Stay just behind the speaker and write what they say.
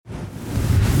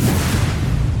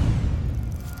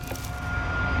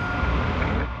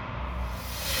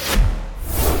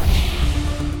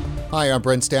Hi, I'm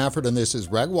Brent Stafford, and this is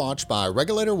RegWatch by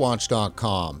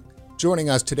RegulatorWatch.com. Joining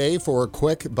us today for a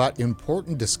quick but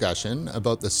important discussion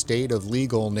about the state of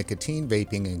legal nicotine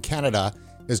vaping in Canada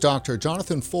is Dr.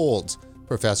 Jonathan Folds,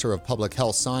 Professor of Public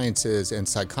Health Sciences and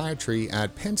Psychiatry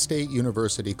at Penn State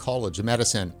University College of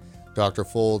Medicine. Dr.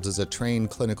 Folds is a trained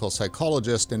clinical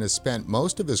psychologist and has spent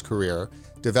most of his career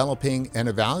developing and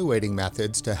evaluating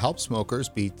methods to help smokers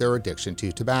beat their addiction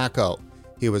to tobacco.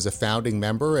 He was a founding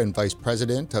member and vice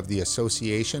president of the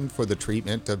Association for the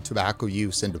Treatment of Tobacco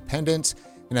Use and Dependence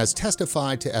and has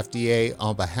testified to FDA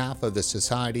on behalf of the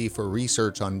Society for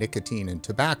Research on Nicotine and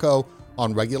Tobacco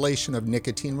on regulation of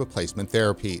nicotine replacement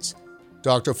therapies.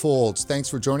 Dr. Folds, thanks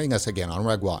for joining us again on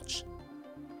RegWatch.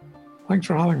 Thanks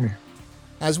for having me.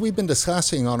 As we've been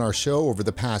discussing on our show over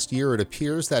the past year, it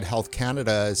appears that Health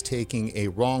Canada is taking a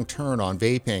wrong turn on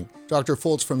vaping. Dr.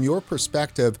 Folds, from your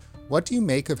perspective, what do you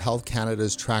make of Health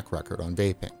Canada's track record on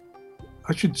vaping?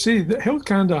 I should say that Health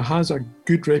Canada has a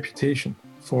good reputation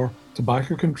for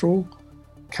tobacco control.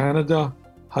 Canada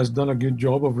has done a good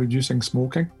job of reducing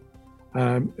smoking.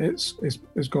 It's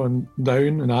gone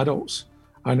down in adults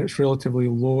and it's relatively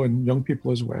low in young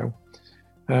people as well.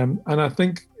 And I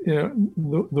think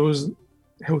those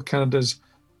Health Canada's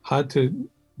had to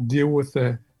deal with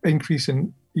the increase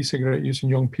in e-cigarette use in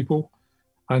young people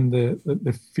and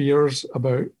the fears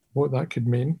about what that could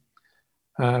mean.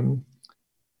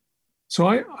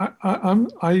 So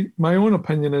my own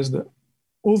opinion is that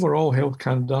overall Health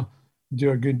Canada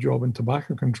do a good job in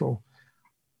tobacco control.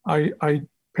 I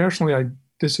personally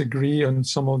disagree on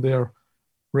some of their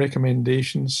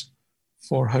recommendations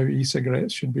for how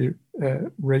e-cigarettes should be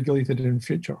regulated in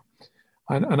future.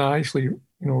 And I actually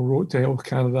wrote to Health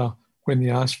Canada when they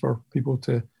asked for people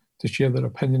to share their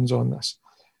opinions on this.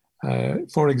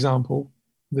 For example,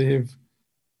 they've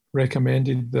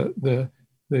recommended that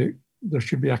there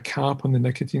should be a cap on the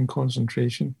nicotine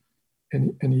concentration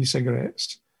in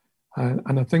e-cigarettes.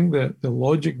 And I think that the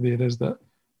logic there is that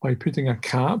by putting a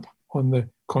cap on the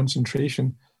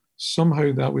concentration,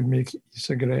 somehow that would make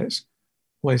e-cigarettes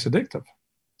less addictive.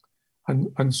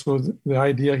 And so the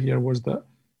idea here was that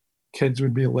kids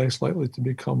would be less likely to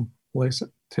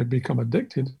become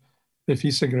addicted if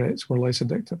e-cigarettes were less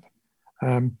addictive.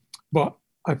 But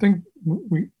I think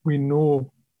we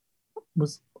know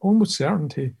with almost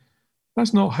certainty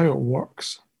that's not how it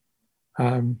works.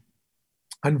 And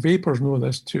vapors know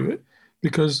this too,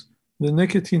 because the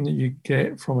nicotine that you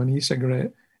get from an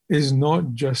e-cigarette is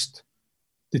not just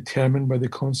determined by the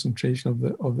concentration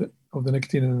of the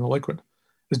nicotine in the liquid.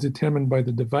 It's determined by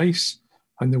the device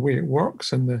and the way it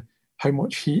works and how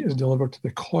much heat is delivered to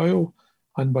the coil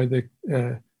and by the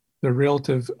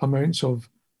relative amounts of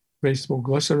vegetable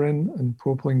glycerin and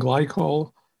propylene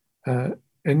glycol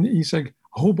in the e-cig,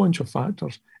 a whole bunch of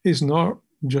factors. It's not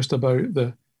just about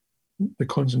the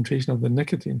concentration of the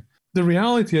nicotine. The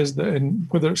reality is that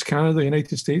whether it's Canada, the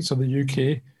United States or the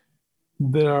UK,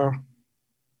 there are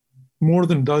more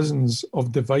than dozens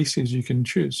of devices you can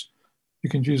choose. You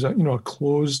can choose a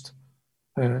closed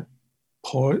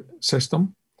pod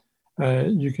system.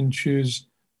 You can choose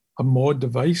a mod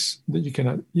device that you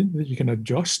can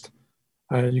adjust.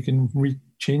 You can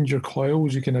change your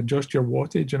coils, you can adjust your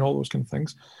wattage and all those kind of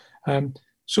things.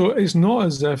 So it's not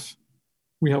as if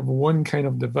we have one kind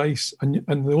of device and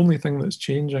the only thing that's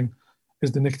changing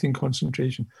is the nicotine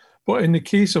concentration. But in the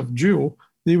case of Juul,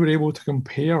 they were able to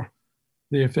compare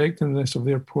the effectiveness of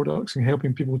their products in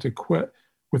helping people to quit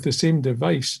with the same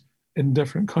device in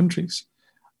different countries.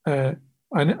 And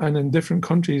in different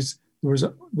countries,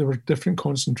 there were different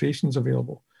concentrations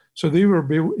available. So they were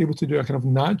able to do a kind of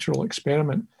natural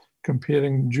experiment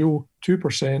comparing Juul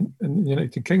 2% in the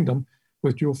United Kingdom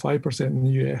with Juul 5% in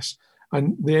the US.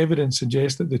 And the evidence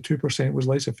suggests that the 2% was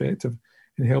less effective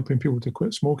in helping people to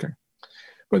quit smoking.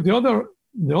 But the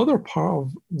other part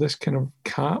of this kind of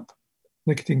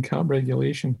nicotine cap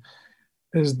regulation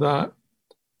is that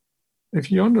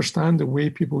if you understand the way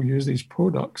people use these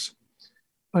products,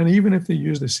 and even if they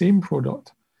use the same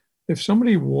product, if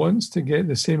somebody wants to get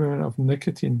the same amount of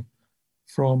nicotine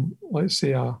from, let's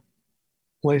say, a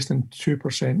less than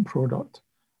 2% product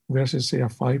versus, say, a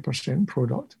 5%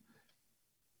 product,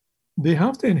 they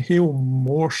have to inhale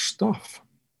more stuff,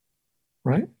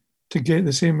 right, to get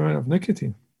the same amount of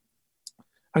nicotine.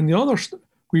 And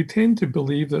we tend to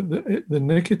believe that the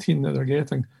nicotine that they're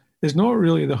getting is not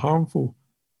really the harmful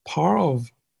part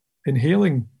of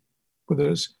inhaling, whether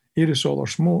it's aerosol or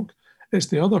smoke, it's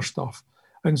the other stuff.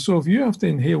 And so if you have to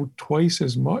inhale twice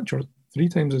as much or 3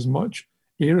 times as much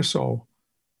aerosol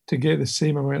to get the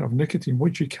same amount of nicotine,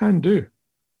 which you can do,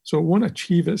 so it won't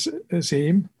achieve its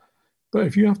aim, but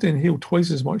if you have to inhale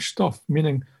twice as much stuff,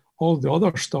 meaning all the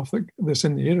other stuff that's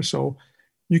in the aerosol,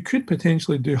 you could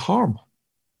potentially do harm,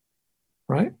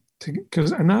 right?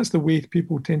 And that's the way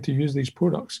people tend to use these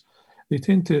products. They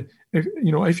tend to,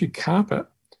 if you cap it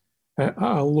at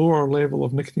a lower level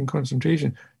of nicotine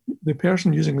concentration, the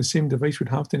person using the same device would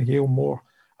have to inhale more.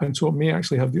 And so it may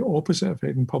actually have the opposite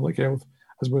effect in public health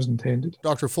as was intended.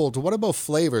 Dr. Folds, what about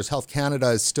flavors? Health Canada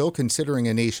is still considering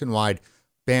a nationwide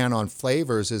ban on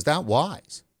flavors. Is that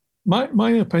wise? My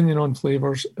opinion on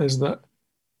flavors is that,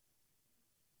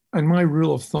 and my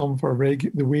rule of thumb for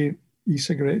the way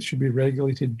e-cigarettes should be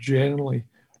regulated generally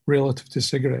relative to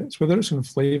cigarettes, whether it's on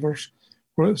flavors,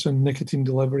 whether it's on nicotine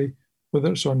delivery,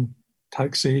 whether it's on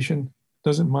taxation,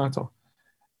 doesn't matter,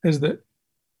 is that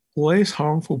less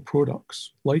harmful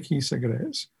products like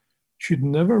e-cigarettes should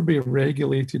never be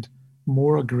regulated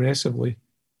more aggressively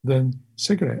than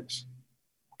cigarettes.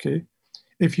 Okay?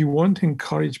 If you want to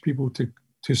encourage people to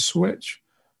switch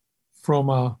from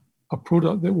a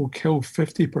product that will kill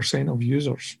 50% of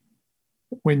users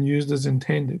when used as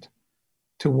intended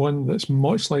to one that's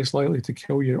much less likely to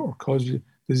kill you or cause you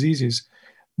diseases,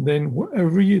 then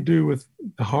whatever you do with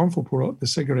the harmful product, the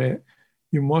cigarette,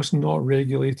 you must not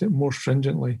regulate it more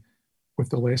stringently with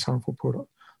the less harmful product.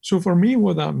 So for me,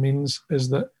 what that means is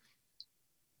that,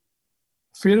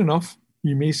 fair enough,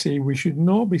 you may say we should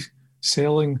not be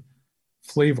selling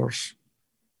flavors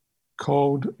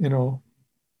called,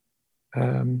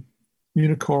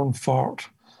 unicorn fart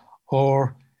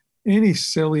or any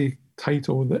silly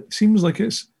title that seems like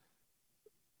it's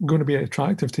going to be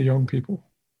attractive to young people,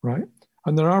 right?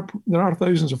 And there are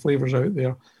thousands of flavors out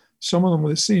there, some of them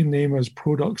with the same name as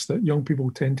products that young people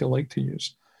tend to like to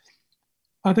use.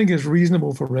 I think it's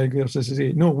reasonable for regulators to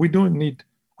say, no, we don't need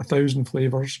 1,000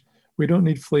 flavors. We don't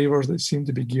need flavors that seem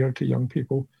to be geared to young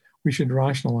people. We should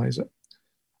rationalize it.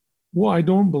 What I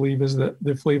don't believe is that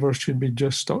the flavors should be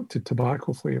just stuck to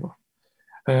tobacco flavor.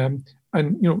 In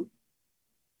the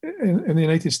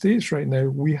United States right now,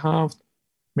 we have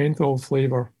menthol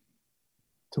flavor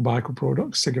tobacco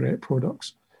products, cigarette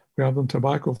products. We have them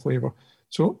tobacco flavor.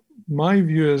 So my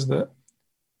view is that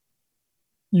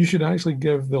you should actually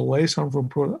give the less harmful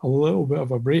product a little bit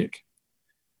of a break.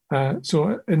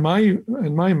 So in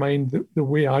my mind, the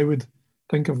way I would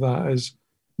think of that is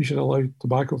you should allow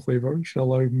tobacco flavor, you should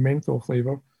allow menthol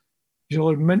flavor, you should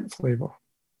allow mint flavor.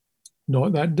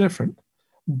 Not that different,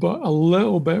 but a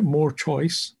little bit more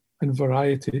choice and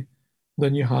variety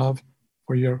than you have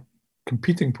for your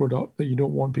competing product that you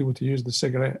don't want people to use, the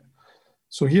cigarette.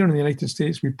 So here in the United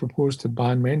States, we propose to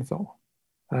ban menthol.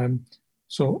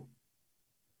 So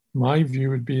my view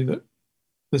would be that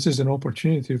this is an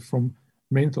opportunity from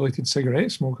mentholated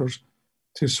cigarette smokers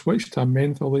to switch to a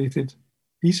mentholated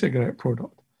e-cigarette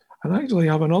product and actually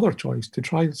have another choice to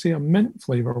try, say, a mint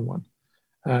flavor one.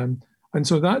 And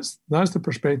so that's the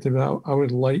perspective that I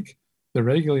would like the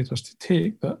regulators to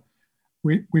take, that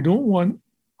we don't want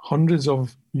hundreds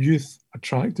of youth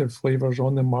attractive flavors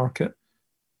on the market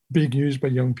being used by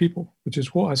young people, which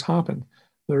is what has happened.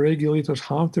 The regulators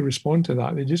have to respond to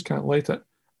that. They just can't let it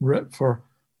rip for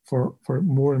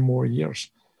more and more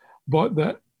years. But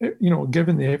that,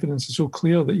 given the evidence is so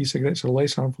clear that e-cigarettes are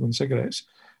less harmful than cigarettes,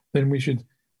 then we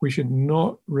should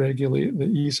not regulate the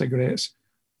e-cigarettes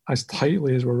as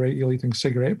tightly as we're regulating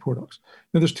cigarette products.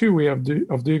 Now, there's two ways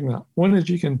of doing that. One is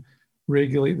you can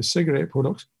regulate the cigarette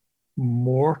products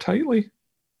more tightly.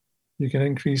 You can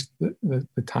increase the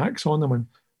tax on them and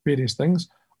various things,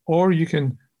 or you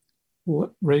can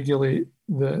regulate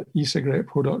the e-cigarette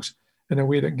products in a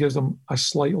way that gives them a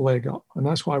slight leg up. And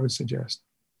that's what I would suggest.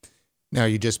 Now,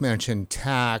 you just mentioned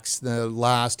tax. The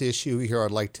last issue here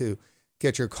I'd like to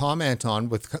get your comment on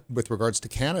with regards to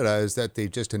Canada is that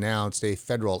they've just announced a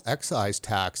federal excise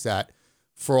tax that,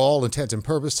 for all intents and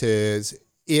purposes,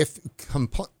 if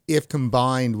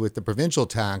combined with the provincial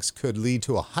tax, could lead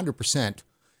to a 100%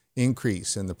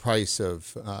 increase in the price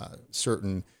of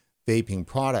certain vaping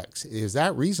products. Is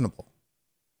that reasonable?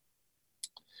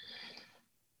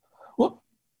 Well,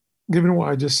 given what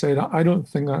I just said, I don't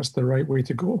think that's the right way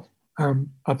to go.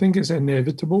 I think it's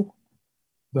inevitable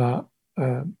that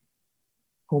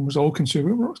almost all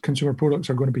consumer products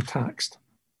are going to be taxed.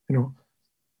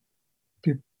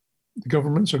 The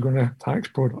governments are going to tax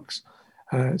products.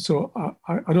 So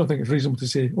I don't think it's reasonable to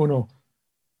say, oh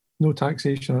no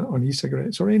taxation on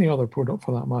e-cigarettes or any other product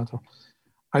for that matter.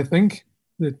 I think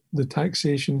that the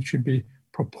taxation should be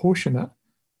proportionate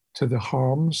to the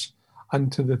harms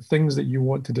and to the things that you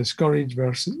want to discourage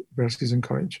versus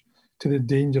encourage, to the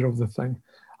danger of the thing.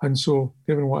 And so,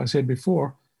 given what I said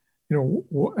before,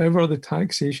 whatever the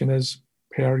taxation is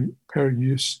per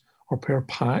use or per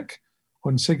pack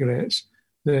on cigarettes,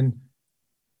 then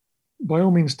by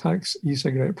all means tax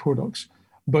e-cigarette products,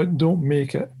 but don't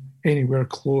make it anywhere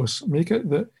close. Make it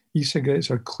that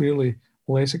e-cigarettes are clearly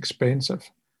less expensive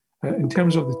in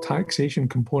terms of the taxation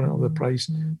component of the price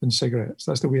than cigarettes.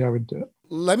 That's the way I would do it.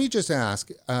 Let me just ask,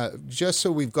 just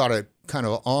so we've got it kind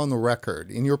of on the record,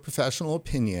 in your professional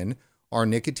opinion, are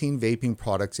nicotine vaping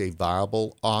products a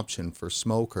viable option for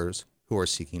smokers who are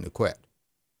seeking to quit?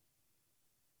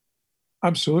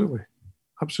 Absolutely.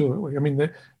 Absolutely. I mean,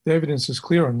 the evidence is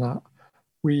clear on that.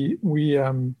 We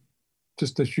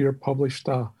just this year published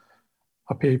a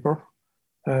paper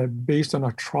based on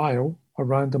a trial, a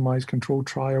randomized controlled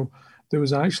trial that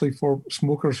was actually for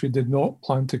smokers who did not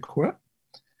plan to quit.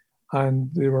 And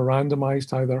they were randomized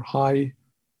to either high,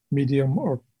 medium,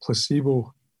 or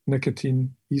placebo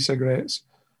nicotine e-cigarettes,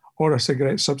 or a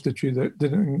cigarette substitute that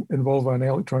didn't involve an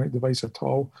electronic device at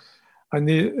all. And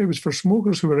it was for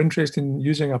smokers who were interested in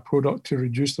using a product to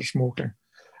reduce their smoking.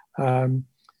 And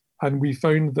we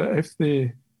found that if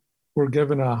they were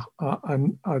given a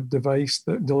device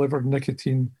that delivered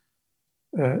nicotine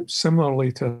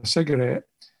similarly to a cigarette,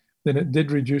 then it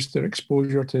did reduce their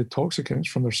exposure to toxicants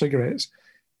from their cigarettes,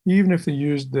 even if they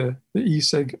used the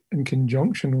e-cig in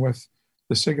conjunction with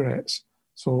the cigarettes.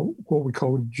 So what we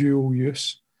call dual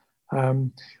use.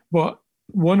 But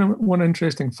one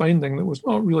interesting finding that was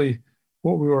not really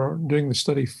what we were doing the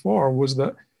study for was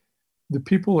that the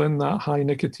people in that high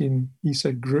nicotine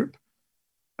e-cig group,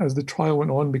 as the trial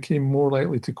went on, became more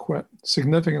likely to quit,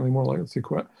 significantly more likely to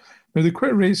quit. Now, the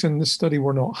quit rates in this study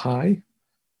were not high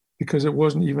because it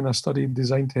wasn't even a study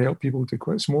designed to help people to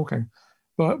quit smoking.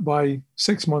 But by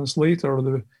 6 months later,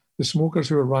 the smokers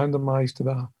who were randomized to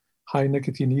the high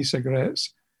nicotine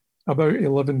e-cigarettes, about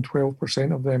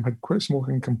 11-12% of them had quit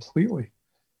smoking completely.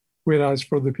 Whereas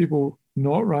for the people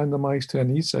not randomized to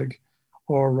an e-cig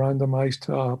or randomized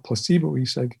to a placebo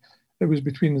e-cig, it was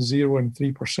between 0 and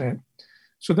 3%.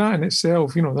 So that in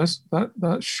itself,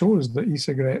 that shows that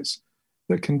e-cigarettes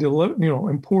that can deliver,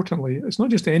 importantly, it's not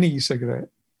just any e-cigarette.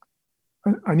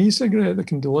 An e-cigarette that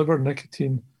can deliver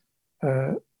nicotine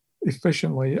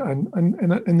efficiently and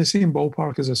in the same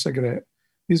ballpark as a cigarette.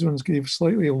 These ones gave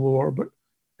slightly lower, but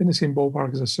in the same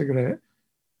ballpark as a cigarette.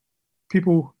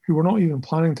 People who were not even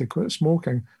planning to quit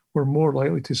smoking were more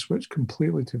likely to switch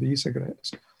completely to the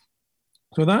e-cigarettes.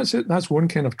 So that's it. That's one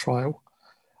kind of trial.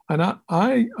 And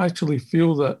I actually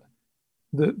feel that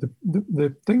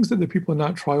the things that the people in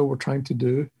that trial were trying to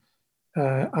do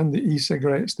and the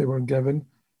e-cigarettes they were given,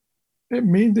 it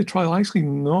made the trial actually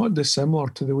not dissimilar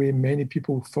to the way many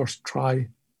people first try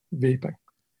vaping.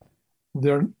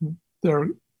 They're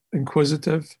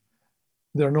inquisitive.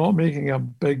 They're not making a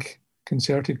big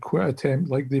concerted quit attempt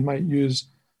like they might use,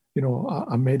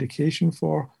 a medication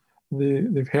for.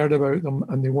 They've heard about them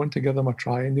and they want to give them a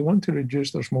try and they want to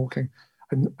reduce their smoking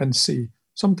and see.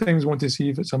 Sometimes want to see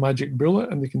if it's a magic bullet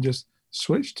and they can just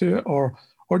switch to it, or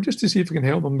just to see if it can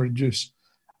help them reduce.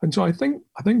 And so I think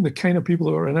the kind of people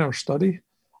that were in our study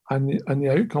and the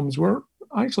outcomes were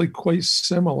actually quite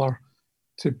similar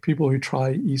to people who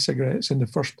try e-cigarettes in the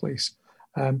first place.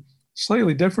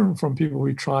 Slightly different from people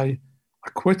who try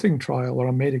a quitting trial or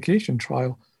a medication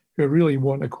trial who really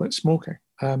want to quit smoking.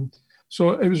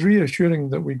 So it was reassuring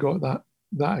that we got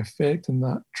that effect in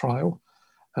that trial.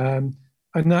 And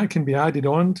that can be added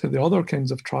on to the other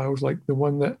kinds of trials, like the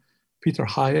one that Peter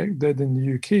Hayek did in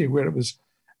the UK, where it was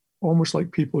almost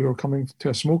like people who were coming to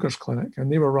a smoker's clinic and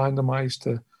they were randomized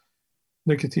to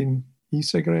nicotine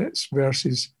e-cigarettes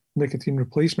versus nicotine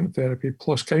replacement therapy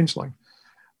plus counselling.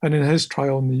 And in his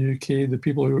trial in the UK, the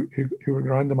people who were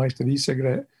randomized to the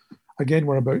e-cigarette, again,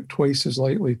 were about twice as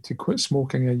likely to quit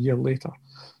smoking a year later.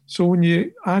 So when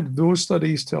you add those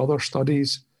studies to other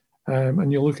studies,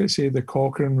 and you look at, say, the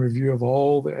Cochrane review of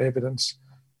all the evidence,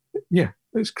 yeah,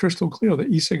 it's crystal clear that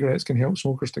e-cigarettes can help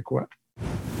smokers to quit.